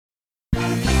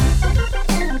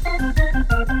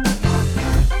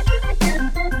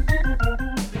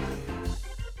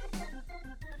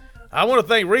I want to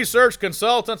thank Research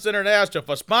Consultants International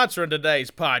for sponsoring today's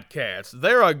podcast.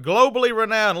 They're a globally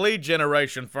renowned lead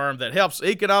generation firm that helps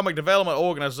economic development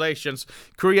organizations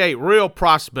create real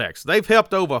prospects. They've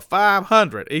helped over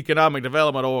 500 economic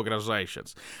development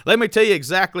organizations. Let me tell you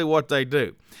exactly what they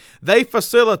do. They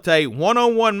facilitate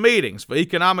one-on-one meetings for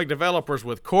economic developers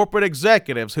with corporate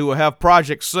executives who will have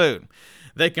projects soon.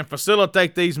 They can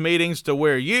facilitate these meetings to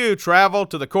where you travel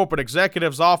to the corporate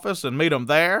executive's office and meet them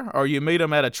there, or you meet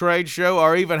them at a trade show,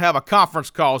 or even have a conference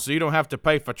call so you don't have to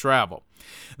pay for travel.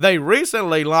 They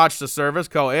recently launched a service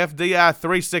called FDI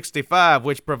 365,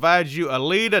 which provides you a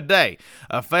lead a day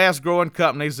of fast-growing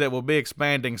companies that will be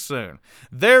expanding soon.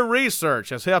 Their research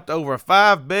has helped over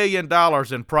 $5 billion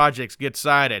in projects get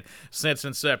signed since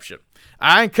inception.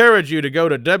 I encourage you to go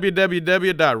to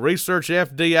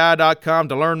www.researchfdi.com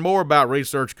to learn more about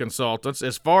Research Consultants.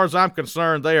 As far as I'm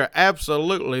concerned, they are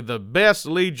absolutely the best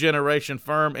lead generation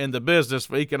firm in the business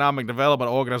for economic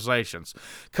development organizations.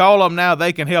 Call them now.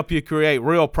 They can help you create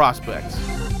real prospects.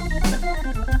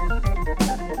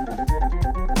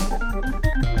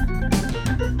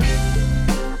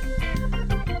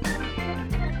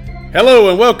 Hello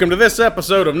and welcome to this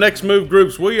episode of Next Move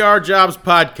Group's We Are Jobs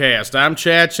podcast. I'm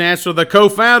Chad Chancellor, the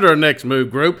co-founder of Next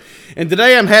Move Group, and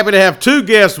today I'm happy to have two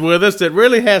guests with us that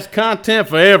really has content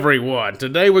for everyone.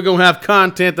 Today we're going to have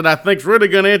content that I think is really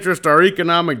going to interest our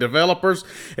economic developers,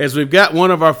 as we've got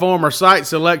one of our former site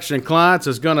selection clients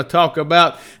is going to talk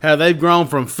about how they've grown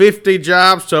from 50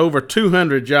 jobs to over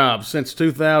 200 jobs since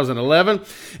 2011.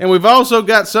 And we've also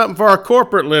got something for our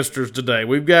corporate listers today.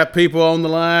 We've got people on the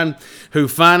line who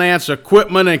finance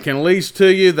equipment and can lease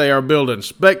to you. They are building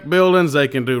spec buildings. They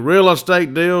can do real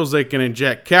estate deals. They can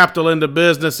inject capital into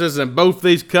businesses, and both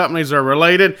these companies are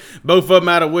related, both of them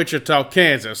out of Wichita,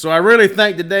 Kansas. So I really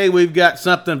think today we've got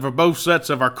something for both sets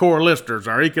of our core listers,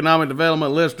 our economic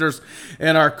development listers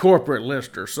and our corporate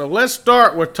listers. So let's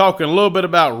start with talking a little bit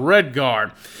about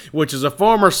RedGuard, which is a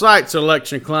former site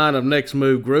selection client of Next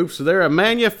Move Group. So they're a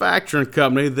manufacturing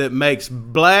company that makes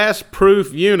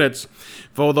blast-proof units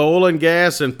for the oil and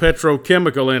gas and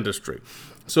petrochemical industry.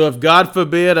 So if, God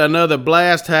forbid, another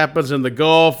blast happens in the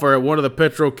Gulf or at one of the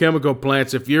petrochemical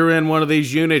plants, if you're in one of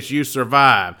these units, you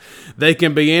survive. They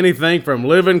can be anything from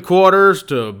living quarters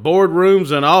to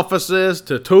boardrooms and offices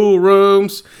to tool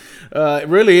rooms,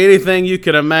 really anything you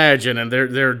can imagine. And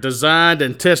they're designed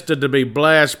and tested to be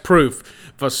blast-proof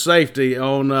for safety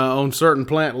on certain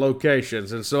plant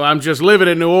locations. And so I'm just living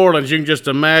in New Orleans. You can just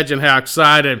imagine how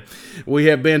excited we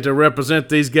have been to represent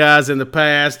these guys in the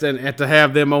past and to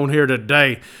have them on here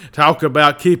today. Talk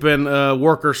about keeping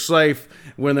workers safe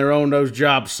when they're on those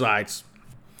job sites.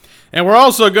 And we're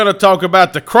also going to talk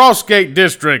about the Crossgate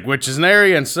District, which is an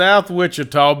area in South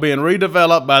Wichita being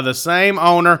redeveloped by the same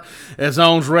owner as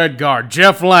owns RedGuard.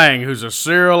 Jeff Lang, who's a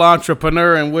serial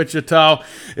entrepreneur in Wichita,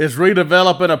 is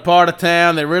redeveloping a part of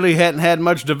town that really hadn't had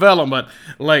much development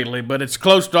lately, but it's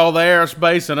close to all the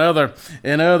aerospace and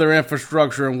other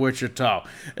infrastructure in Wichita.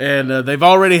 And they've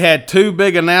already had two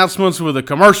big announcements, with a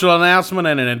commercial announcement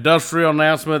and an industrial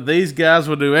announcement. These guys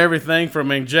will do everything from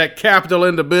inject capital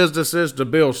into businesses to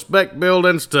build spec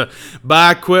buildings to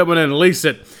buy equipment and lease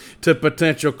it to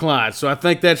potential clients. So I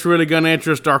think that's really going to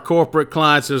interest our corporate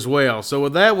clients as well. So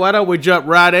with that, why don't we jump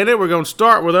right in it? We're going to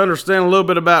start with understanding a little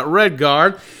bit about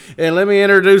RedGuard. And let me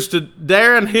introduce to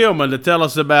Darren Hillman to tell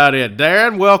us about it.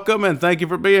 Darren, welcome, and thank you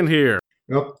for being here.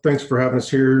 Well, thanks for having us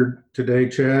here today,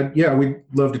 Chad. Yeah, we'd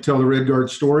love to tell the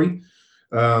RedGuard story.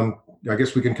 I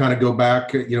guess we can kind of go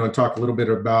back, and talk a little bit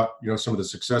about, some of the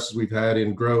successes we've had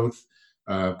in growth.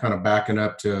 Kind of backing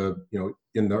up to,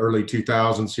 in the early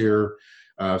 2000s here,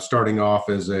 starting off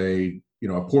as a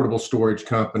portable storage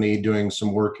company, doing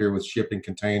some work here with shipping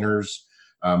containers,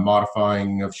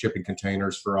 modifying of shipping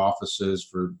containers for offices,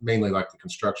 for mainly like the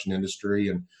construction industry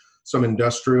and some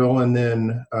industrial. And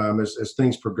then as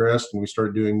things progressed and we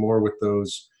started doing more with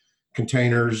those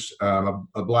containers, a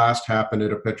blast happened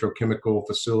at a petrochemical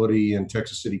facility in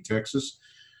Texas City, Texas,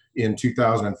 in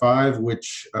 2005,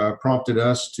 which prompted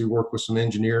us to work with some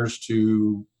engineers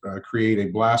to create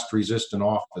a blast-resistant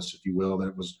office, if you will,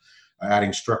 that was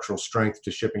adding structural strength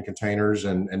to shipping containers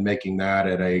and making that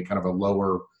at a kind of a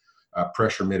lower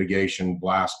pressure mitigation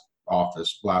blast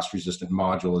office. Blast-resistant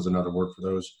module is another word for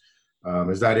those.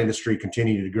 As that industry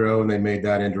continued to grow and they made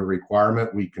that into a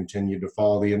requirement, we continued to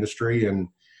follow the industry and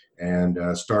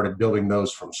started building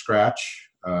those from scratch.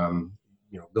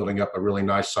 Building up a really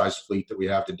nice size fleet that we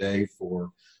have today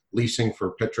for leasing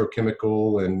for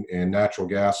petrochemical and natural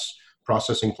gas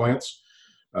processing plants,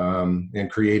 and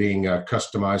creating a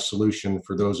customized solution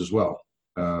for those as well.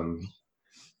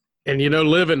 And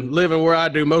living where I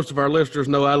do, most of our listeners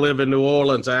know I live in New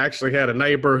Orleans. I actually had a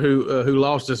neighbor who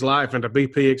lost his life in a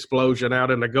BP explosion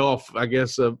out in the Gulf. I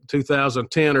guess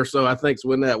 2010 or so, I think is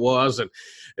when that was.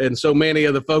 And so many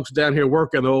of the folks down here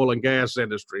work in the oil and gas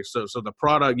industry. So the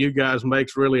product you guys make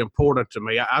is really important to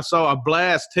me. I saw a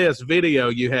blast test video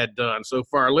you had done. So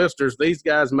for our listeners, these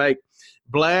guys make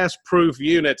blast-proof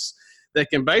units that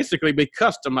can basically be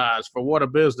customized for what a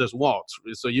business wants.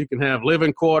 So you can have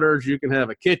living quarters, you can have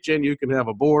a kitchen, you can have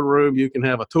a boardroom, you can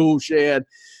have a tool shed,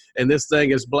 and this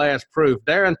thing is blast proof.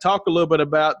 Darren, talk a little bit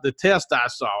about the test I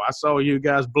saw. I saw you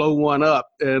guys blow one up,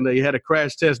 and you had a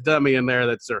crash test dummy in there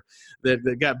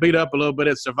that got beat up a little bit.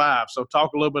 It survived. So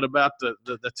talk a little bit about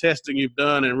the testing you've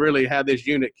done and really how this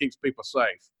unit keeps people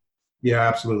safe. Yeah,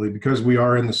 absolutely. Because we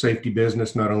are in the safety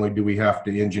business, not only do we have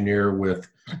to engineer with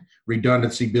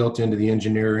redundancy built into the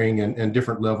engineering and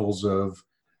different levels of,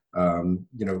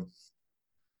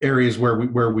 areas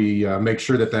where we make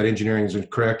sure that engineering is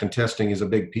correct, and testing is a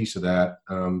big piece of that.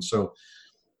 So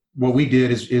what we did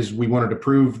is we wanted to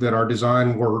prove that our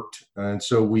design worked. And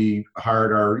so we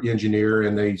hired our engineer,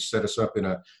 and they set us up in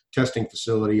a testing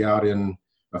facility out in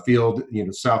a field,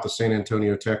 south of San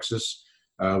Antonio, Texas.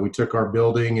 We took our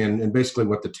building, and basically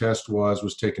what the test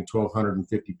was taking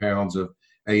 1,250 pounds of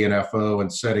ANFO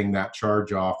and setting that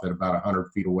charge off at about 100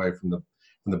 feet away from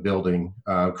the building,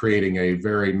 creating a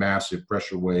very massive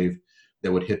pressure wave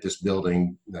that would hit this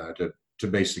building to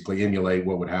basically emulate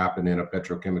what would happen in a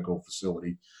petrochemical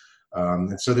facility.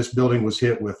 And so this building was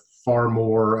hit with far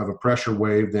more of a pressure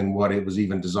wave than what it was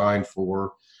even designed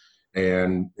for.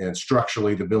 And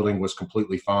structurally, the building was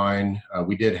completely fine.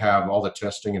 We did have all the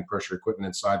testing and pressure equipment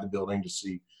inside the building to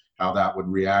see how that would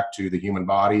react to the human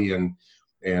body. And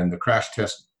the crash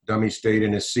test dummy stayed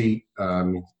in his seat,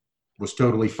 was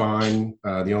totally fine.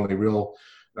 The only real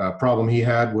problem he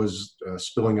had was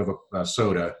spilling of a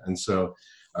soda. And so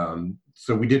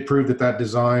we did prove that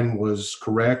design was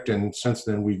correct. And since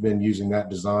then, we've been using that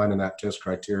design and that test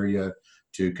criteria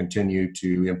to continue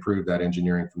to improve that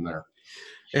engineering from there.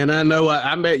 And I know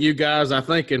I met you guys, I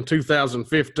think, in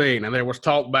 2015, and there was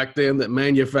talk back then that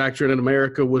manufacturing in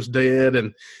America was dead,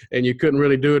 and you couldn't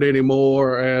really do it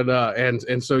anymore.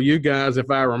 And so you guys,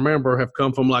 if I remember, have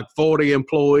come from like 40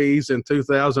 employees in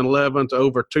 2011 to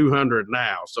over 200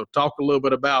 now. So talk a little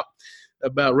bit about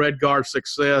RedGuard's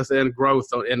success and growth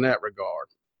in that regard.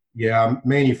 Yeah,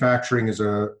 manufacturing is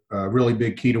a really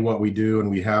big key to what we do,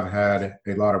 and we have had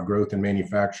a lot of growth in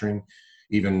manufacturing,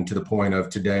 even to the point of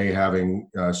today having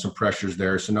some pressures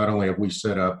there. So not only have we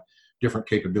set up different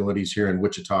capabilities here in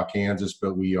Wichita, Kansas,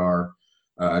 but we are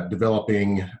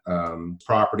developing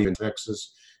property in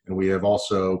Texas, and we have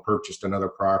also purchased another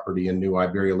property in New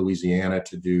Iberia, Louisiana,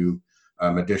 to do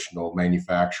additional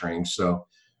manufacturing. So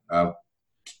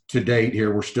to date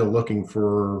here, we're still looking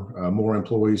for more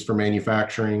employees for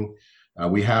manufacturing.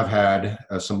 We have had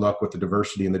some luck with the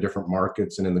diversity in the different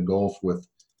markets and in the Gulf with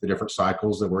the different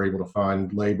cycles that we're able to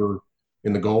find labor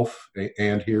in the Gulf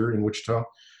and here in Wichita.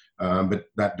 But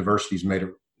that diversity's made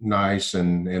it nice,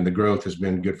 and the growth has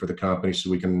been good for the company, so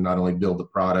we can not only build the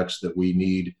products that we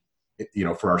need,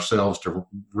 for ourselves to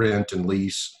rent and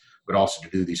lease, but also to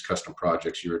do these custom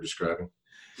projects you were describing.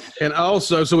 And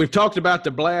also, so we've talked about the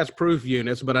blast-proof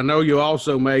units, but I know you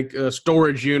also make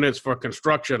storage units for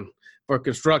construction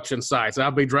sites.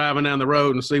 I'll be driving down the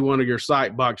road and see one of your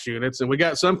site box units. And we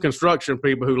got some construction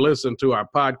people who listen to our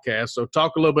podcast. So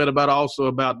talk a little bit about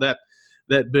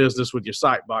that business with your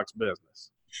site box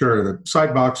business. Sure. The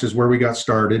site box is where we got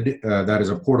started. That is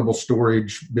a portable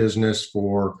storage business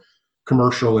for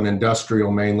commercial and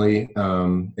industrial mainly,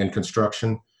 and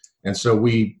construction. And so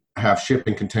we have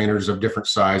shipping containers of different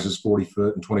sizes,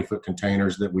 40-foot and 20-foot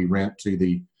containers that we rent to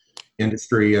the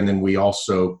industry, and then we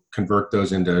also convert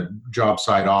those into job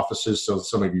site offices. So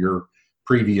some of your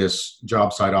previous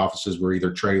job site offices were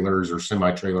either trailers or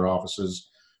semi-trailer offices.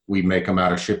 We make them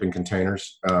out of shipping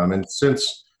containers. And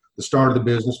since the start of the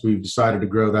business, we've decided to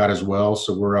grow that as well.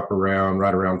 So we're up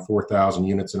right around 4,000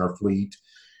 units in our fleet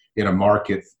in a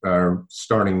market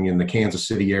starting in the Kansas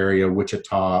City area,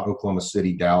 Wichita, Oklahoma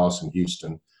City, Dallas, and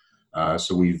Houston.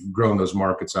 So we've grown those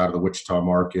markets out of the Wichita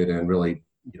market and really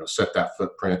set that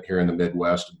footprint here in the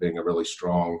Midwest, being a really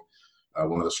strong,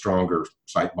 one of the stronger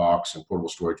site box and portable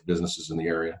storage businesses in the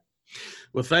area.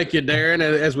 Well, thank you, Darren.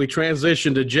 As we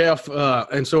transition to Jeff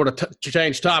and sort of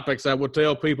change topics, I will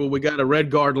tell people we got a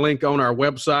RedGuard link on our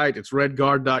website. It's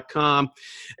redguard.com.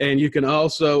 And you can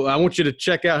also, I want you to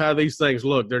check out how these things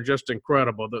look. They're just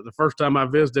incredible. The first time I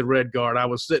visited RedGuard, I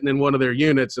was sitting in one of their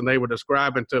units and they were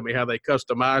describing to me how they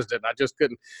customized it. And I just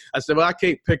couldn't, I said, well, I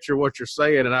can't picture what you're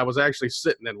saying. And I was actually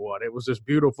sitting in one. It was this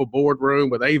beautiful boardroom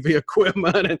with AV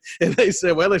equipment. And they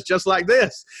said, well, it's just like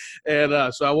this.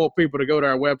 And so I want people to go to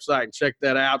our website and check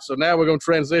that out. So now we're going to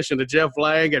transition to Jeff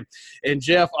Lang, and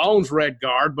Jeff owns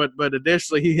RedGuard, but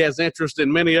additionally he has interest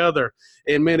in many other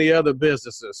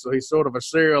businesses. So he's sort of a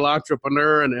serial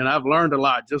entrepreneur, and I've learned a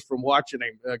lot just from watching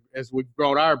him as we've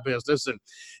grown our business.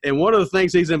 And one of the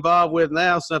things he's involved with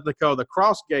now is something called the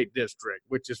Crossgate District,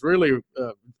 which is really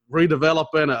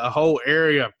redeveloping a whole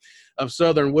area of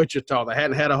southern Wichita that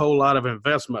hadn't had a whole lot of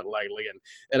investment lately.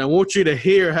 And I want you to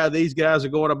hear how these guys are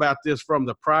going about this from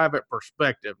the private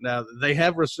perspective. Now, they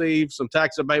have received some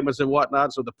tax abatements and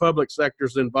whatnot, so the public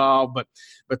sector's involved,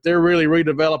 but they're really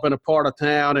redeveloping a part of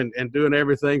town and doing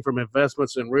everything from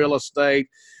investments in real estate.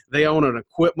 They own an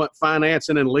equipment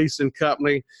financing and leasing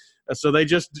company. So they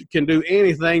just can do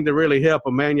anything to really help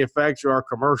a manufacturer or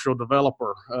commercial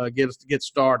developer get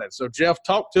started. So, Jeff,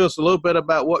 talk to us a little bit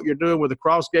about what you're doing with the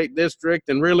Crossgate District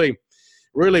and really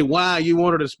why you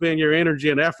wanted to spend your energy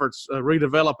and efforts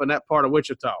redeveloping that part of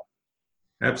Wichita.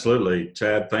 Absolutely.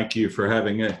 Chad, thank you for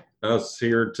having us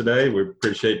here today. We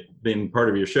appreciate being part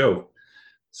of your show.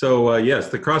 So, yes,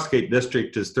 the Crossgate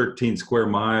District is 13 square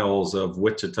miles of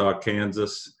Wichita,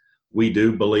 Kansas. We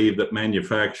do believe that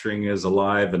manufacturing is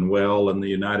alive and well in the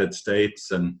United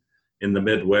States, and in the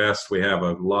Midwest, we have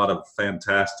a lot of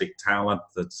fantastic talent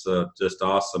that's just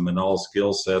awesome in all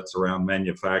skill sets around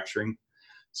manufacturing.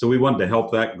 So we wanted to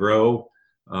help that grow.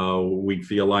 We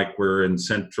feel like we're in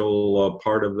central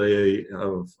part of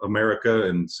America,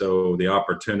 and so the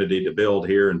opportunity to build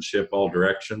here and ship all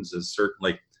directions is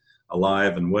certainly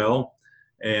alive and well.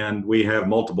 And we have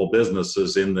multiple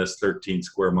businesses in this 13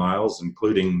 square miles,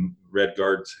 including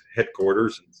RedGuard's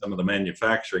headquarters and some of the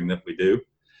manufacturing that we do.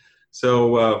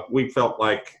 So we felt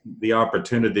like the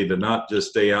opportunity to not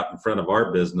just stay out in front of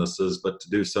our businesses, but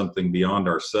to do something beyond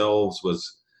ourselves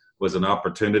was an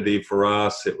opportunity for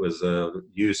us. It was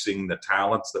using the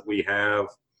talents that we have.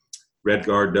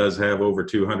 RedGuard does have over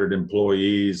 200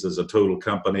 employees. As a total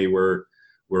company, we're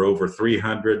over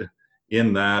 300.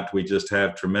 In that, we just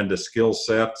have tremendous skill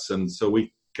sets, and so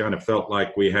we kind of felt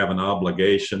like we have an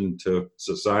obligation to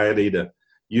society to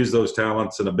use those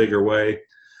talents in a bigger way.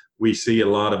 We see a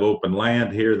lot of open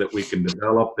land here that we can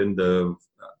develop into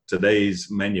today's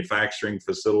manufacturing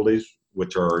facilities,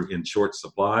 which are in short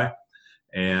supply.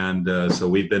 And so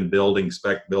we've been building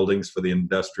spec buildings for the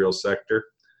industrial sector.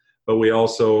 But we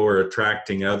also are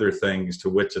attracting other things to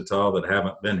Wichita that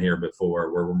haven't been here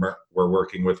before. We're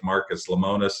working with Marcus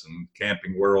Lemonis and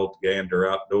Camping World Gander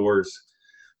Outdoors,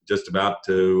 just about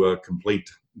to complete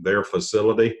their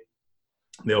facility.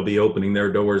 They'll be opening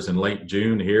their doors in late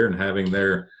June here and having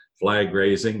their flag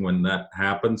raising when that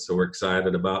happens. So we're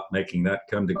excited about making that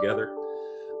come together.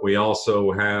 We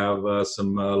also have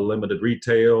some limited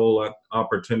retail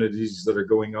opportunities that are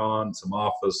going on, some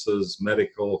offices,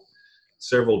 medical.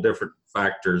 Several different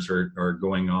factors are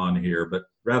going on here, but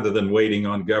rather than waiting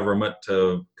on government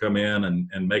to come in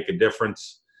and make a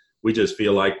difference, we just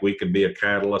feel like we can be a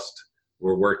catalyst.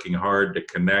 We're working hard to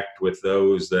connect with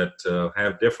those that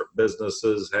have different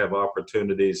businesses, have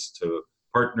opportunities to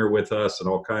partner with us in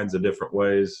all kinds of different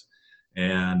ways.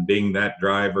 And being that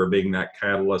driver, being that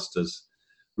catalyst has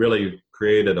really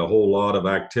created a whole lot of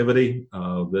activity.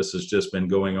 This has just been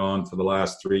going on for the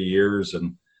last 3 years,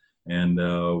 and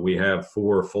we have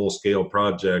 4 full-scale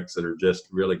projects that are just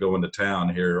really going to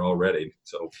town here already.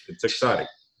 So it's exciting.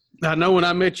 I know when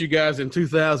I met you guys in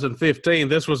 2015,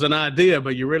 this was an idea,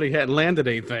 but you really hadn't landed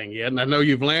anything yet. And I know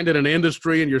you've landed an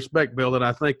industry in your spec building,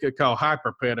 I think called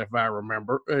HyperPet, if I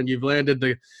remember. And you've landed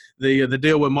the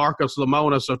deal with Marcus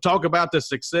Lemonis. So talk about the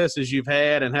successes you've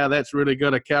had and how that's really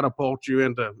going to catapult you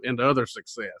into other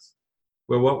success.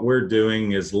 Well, what we're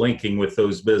doing is linking with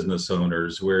those business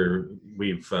owners where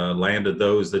we've landed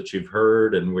those that you've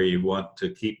heard, and we want to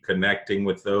keep connecting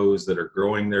with those that are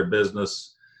growing their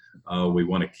business. We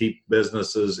want to keep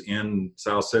businesses in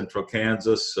South Central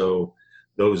Kansas. So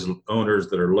those owners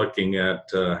that are looking at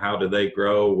how do they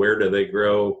grow, where do they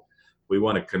grow, we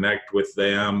want to connect with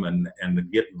them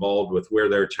and get involved with where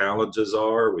their challenges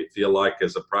are. We feel like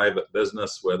as a private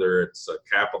business, whether it's a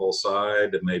capital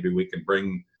side, and maybe we can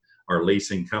bring our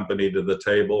leasing company to the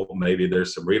table. Maybe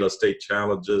there's some real estate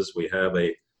challenges. We have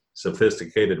a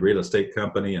sophisticated real estate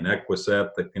company in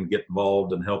Equiset that can get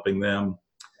involved in helping them.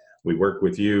 We work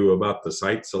with you about the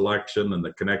site selection and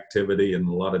the connectivity and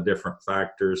a lot of different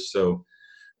factors. So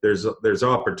there's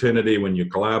opportunity when you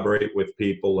collaborate with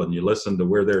people and you listen to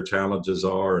where their challenges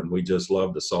are, and we just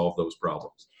love to solve those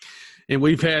problems. And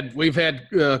we've had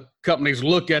companies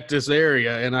look at this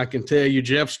area, and I can tell you,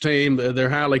 Jeff's team, they're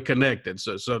highly connected,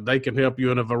 so they can help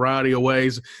you in a variety of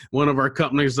ways. One of our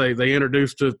companies they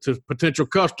introduce to potential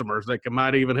customers that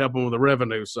might even help them with the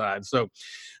revenue side. So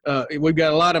we've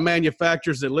got a lot of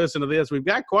manufacturers that listen to this. We've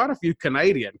got quite a few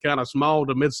Canadian kind of small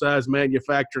to mid-sized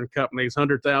manufacturing companies,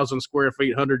 100,000 square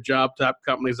feet, 100 job type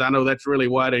companies. I know that's really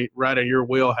right in your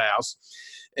wheelhouse.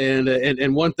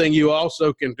 And one thing you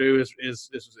also can do is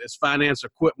finance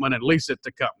equipment and lease it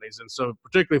to companies. And so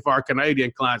particularly for our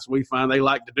Canadian clients, we find they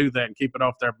like to do that and keep it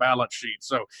off their balance sheet.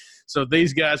 So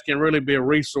these guys can really be a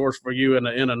resource for you in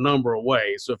a number of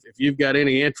ways. So if you've got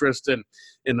any interest in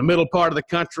the middle part of the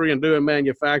country and doing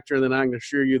manufacturing, then I can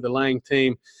assure you the Lang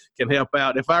team can help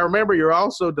out. If I remember, you're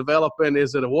also developing,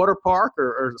 is it a water park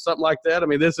or something like that? I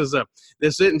mean, this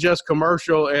isn't just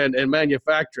commercial and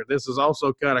manufacturing. This is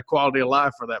also kind of quality of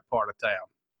life for that part of town.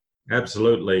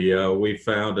 Absolutely. We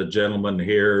found a gentleman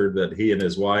here that he and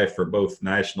his wife are both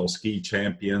national ski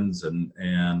champions, and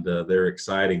they're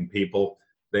exciting people.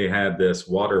 They had this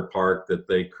water park that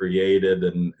they created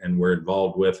and were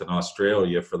involved with in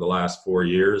Australia for the last 4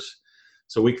 years.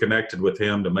 So we connected with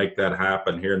him to make that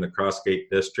happen here in the Crossgate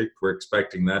District. We're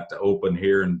expecting that to open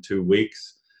here in 2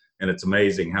 weeks. And it's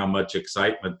amazing how much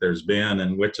excitement there's been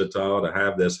in Wichita to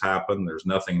have this happen. There's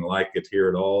nothing like it here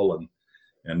at all.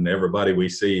 And everybody we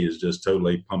see is just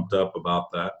totally pumped up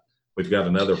about that. We've got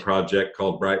another project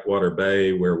called Brightwater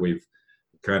Bay where we've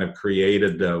kind of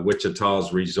created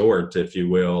Wichita's resort, if you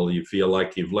will. You feel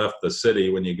like you've left the city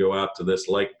when you go out to this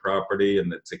lake property,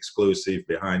 and it's exclusive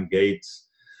behind gates.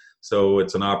 So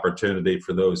it's an opportunity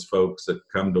for those folks that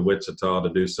come to Wichita to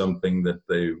do something that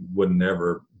they wouldn't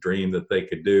ever dream that they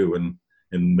could do in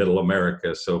middle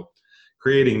America. So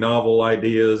creating novel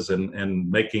ideas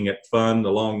and making it fun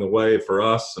along the way for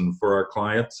us and for our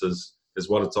clients is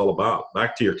what it's all about.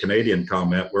 Back to your Canadian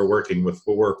comment, we're working with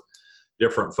 4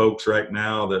 different folks right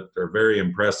now that are very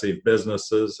impressive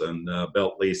businesses, and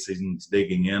Belt Leasing's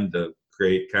digging in to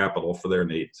create capital for their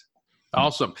needs.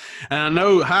 Awesome. And I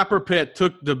know HyperPet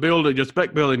took the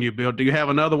spec building you built. Do you have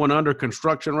another one under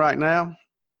construction right now?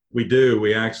 We do.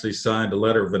 We actually signed a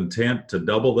letter of intent to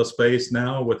double the space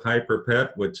now with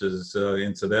HyperPet, which is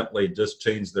incidentally just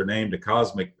changed their name to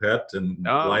Cosmic Pet in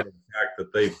light of the fact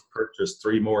that they've purchased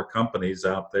 3 more companies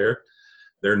out there.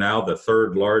 They're now the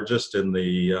 3rd largest in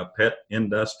the pet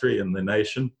industry in the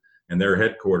nation, and their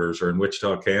headquarters are in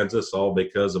Wichita, Kansas, all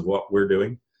because of what we're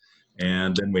doing.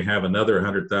 And then we have another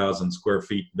 100,000 square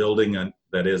feet building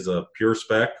that is a pure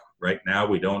spec. Right now,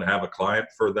 we don't have a client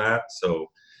for that. So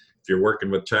if you're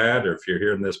working with Chad or if you're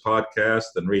hearing this podcast,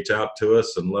 then reach out to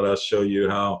us and let us show you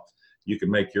how you can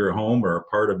make your home or a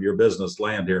part of your business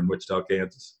land here in Wichita,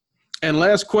 Kansas. And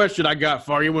last question I got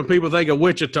for you. When people think of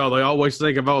Wichita, they always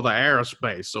think of all the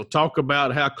aerospace. So talk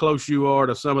about how close you are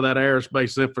to some of that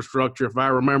aerospace infrastructure. If I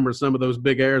remember, some of those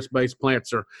big aerospace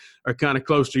plants are kind of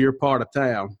close to your part of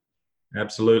town.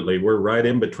 Absolutely. We're right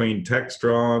in between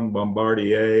Textron,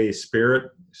 Bombardier, Spirit.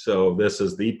 So this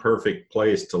is the perfect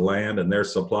place to land in their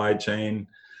supply chain.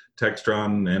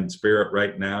 Textron and Spirit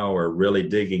right now are really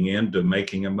digging into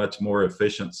making a much more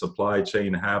efficient supply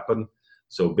chain happen.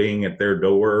 So being at their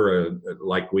door,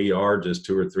 like we are, just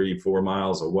 2 or 3, 4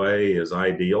 miles away is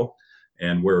ideal.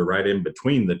 And we're right in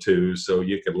between the two. So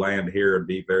you could land here and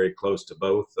be very close to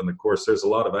both. And of course, there's a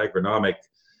lot of agronomic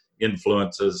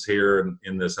influences here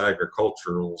in this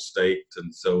agricultural state.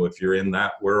 And so if you're in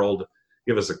that world,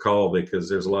 give us a call because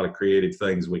there's a lot of creative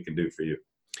things we can do for you.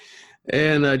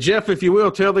 And Jeff, if you will,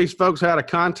 tell these folks how to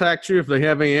contact you if they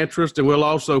have any interest, and we'll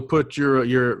also put your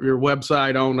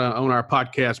website on our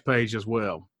podcast page as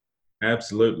well.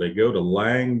 Absolutely. Go to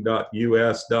lang.us.com.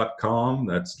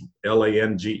 That's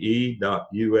lange.us.com.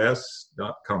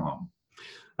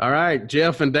 All right,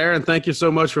 Jeff and Darren, thank you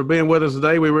so much for being with us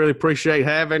today. We really appreciate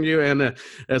having you. And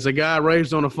as a guy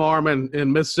raised on a farm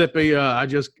in Mississippi, I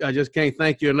just can't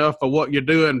thank you enough for what you're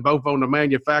doing, both on the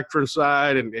manufacturing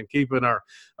side and keeping our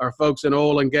folks in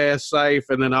oil and gas safe,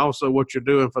 and then also what you're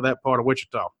doing for that part of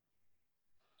Wichita.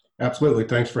 Absolutely.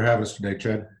 Thanks for having us today,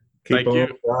 Chad. Keep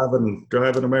on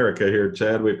driving America here,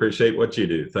 Chad. We appreciate what you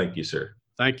do. Thank you, sir.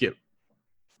 Thank you.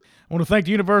 I want to thank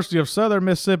the University of Southern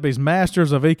Mississippi's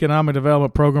Masters of Economic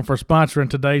Development program for sponsoring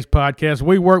today's podcast.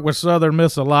 We work with Southern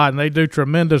Miss a lot, and they do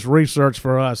tremendous research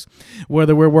for us,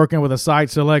 whether we're working with a site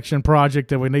selection project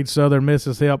that we need Southern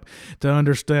Miss's help to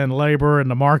understand labor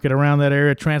and the market around that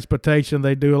area, transportation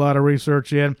they do a lot of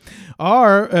research in,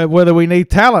 or whether we need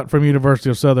talent from University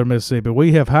of Southern Mississippi.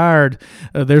 We have hired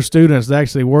their students to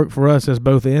actually work for us as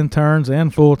both interns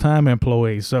and full-time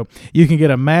employees. So you can get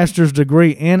a master's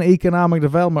degree in economic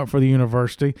development for the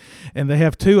university, and they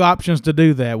have two options to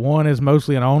do that. One is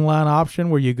mostly an online option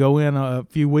where you go in a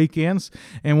few weekends,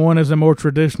 and one is a more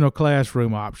traditional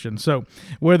classroom option. So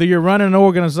whether you're running an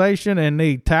organization and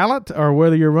need talent, or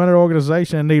whether you're running an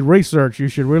organization and need research, you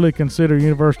should really consider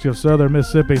University of Southern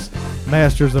Mississippi's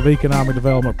Masters of Economic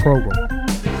Development program.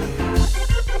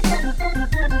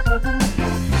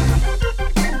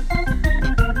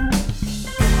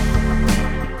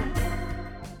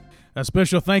 A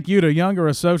special thank you to Younger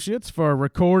Associates for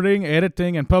recording,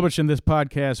 editing, and publishing this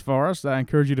podcast for us. I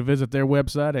encourage you to visit their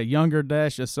website at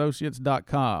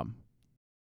younger-associates.com.